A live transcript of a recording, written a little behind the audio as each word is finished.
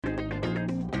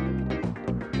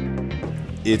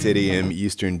It's 8 a.m.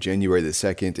 Eastern, January the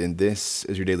 2nd, and this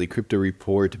is your daily crypto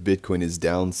report. Bitcoin is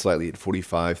down slightly at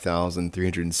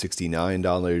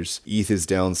 $45,369. ETH is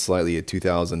down slightly at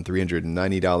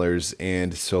 $2,390,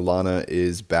 and Solana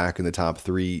is back in the top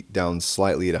three, down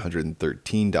slightly at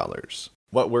 $113.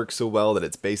 What works so well that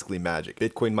it's basically magic?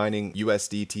 Bitcoin mining,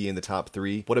 USDT in the top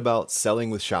three. What about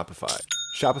selling with Shopify?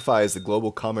 Shopify is the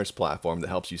global commerce platform that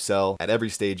helps you sell at every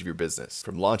stage of your business.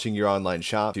 From launching your online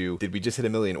shop to, did we just hit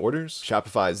 1 million orders?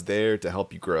 Shopify is there to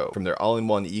help you grow. From their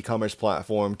all-in-one e-commerce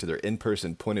platform to their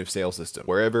in-person point-of-sale system.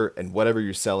 Wherever and whatever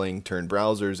you're selling, turn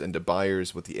browsers into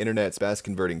buyers with the internet's best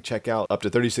converting checkout, up to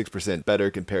 36%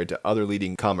 better compared to other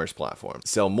leading commerce platforms.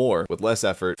 Sell more with less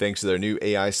effort thanks to their new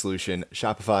AI solution,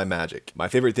 Shopify Magic. My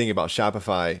favorite thing about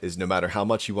Shopify is no matter how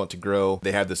much you want to grow,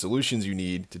 they have the solutions you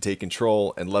need to take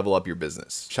control and level up your business.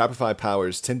 Shopify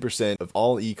powers 10% of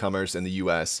all e-commerce in the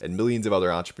US and millions of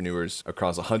other entrepreneurs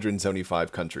across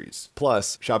 175 countries.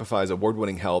 Plus, Shopify's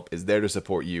award-winning help is there to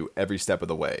support you every step of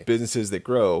the way. Businesses that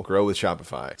grow with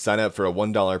Shopify. Sign up for a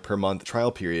 $1 per month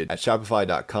trial period at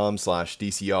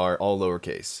shopify.com/DCR, all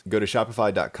lowercase. Go to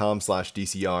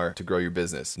shopify.com/DCR to grow your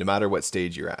business, no matter what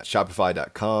stage you're at.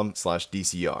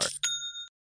 Shopify.com/DCR.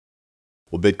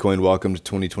 Well, Bitcoin welcomed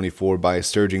 2024 by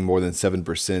surging more than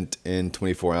 7% in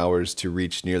 24 hours to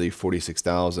reach nearly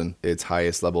 46,000, its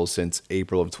highest level since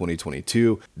April of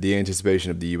 2022. The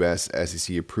anticipation of the U.S.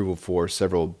 SEC approval for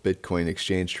several Bitcoin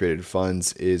exchange-traded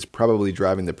funds is probably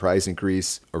driving the price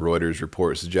increase. A Reuters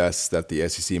report suggests that the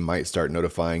SEC might start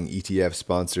notifying ETF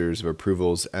sponsors of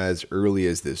approvals as early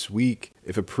as this week.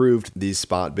 If approved, these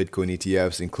spot Bitcoin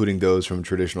ETFs, including those from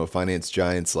traditional finance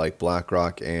giants like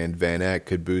BlackRock and Van Eck,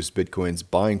 could boost Bitcoin's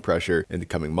buying pressure in the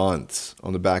coming months.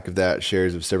 On the back of that,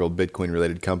 shares of several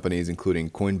Bitcoin-related companies, including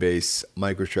Coinbase,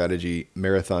 MicroStrategy,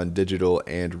 Marathon Digital,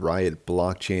 and Riot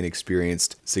Blockchain,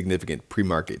 experienced significant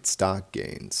pre-market stock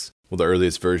gains. Well, the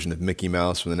earliest version of Mickey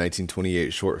Mouse from the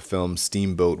 1928 short film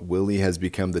Steamboat Willie has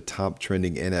become the top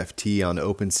trending NFT on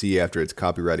OpenSea after its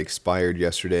copyright expired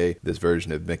yesterday. This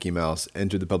version of Mickey Mouse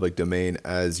entered the public domain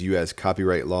as U.S.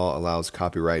 copyright law allows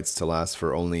copyrights to last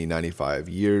for only 95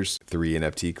 years. 3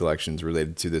 NFT collections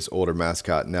related to this older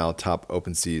mascot now top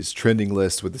OpenSea's trending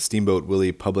list, with the Steamboat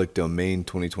Willie Public Domain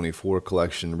 2024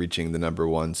 collection reaching the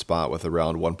 #1 spot with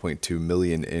around 1.2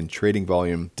 million in trading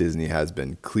volume. Disney has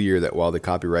been clear that while the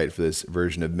copyright for this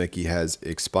version of Mickey has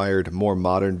expired, more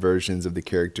modern versions of the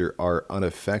character are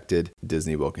unaffected.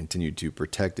 Disney will continue to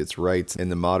protect its rights in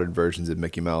the modern versions of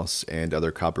Mickey Mouse and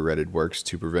other copyrighted works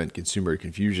to prevent consumer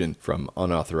confusion from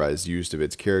unauthorized use of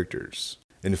its characters.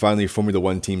 And finally, Formula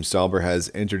One team Sauber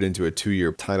has entered into a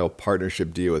 2-year title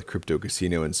partnership deal with crypto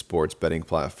casino and sports betting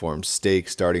platform Stake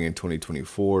starting in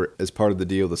 2024. As part of the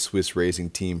deal, the Swiss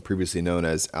racing team, previously known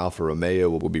as Alfa Romeo,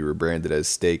 will be rebranded as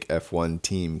Stake F1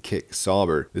 Team Kick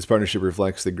Sauber. This partnership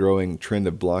reflects the growing trend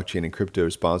of blockchain and crypto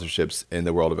sponsorships in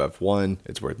the world of F1.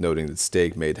 It's worth noting that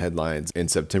Stake made headlines in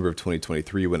September of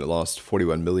 2023 when it lost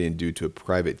 $41 million due to a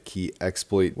private key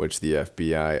exploit, which the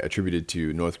FBI attributed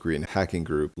to North Korean hacking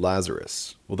group Lazarus.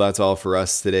 Well, that's all for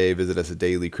us today. Visit us at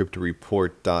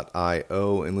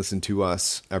dailycryptoreport.io and listen to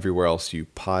us everywhere else you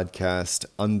podcast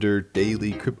under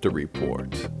Daily Crypto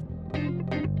Report.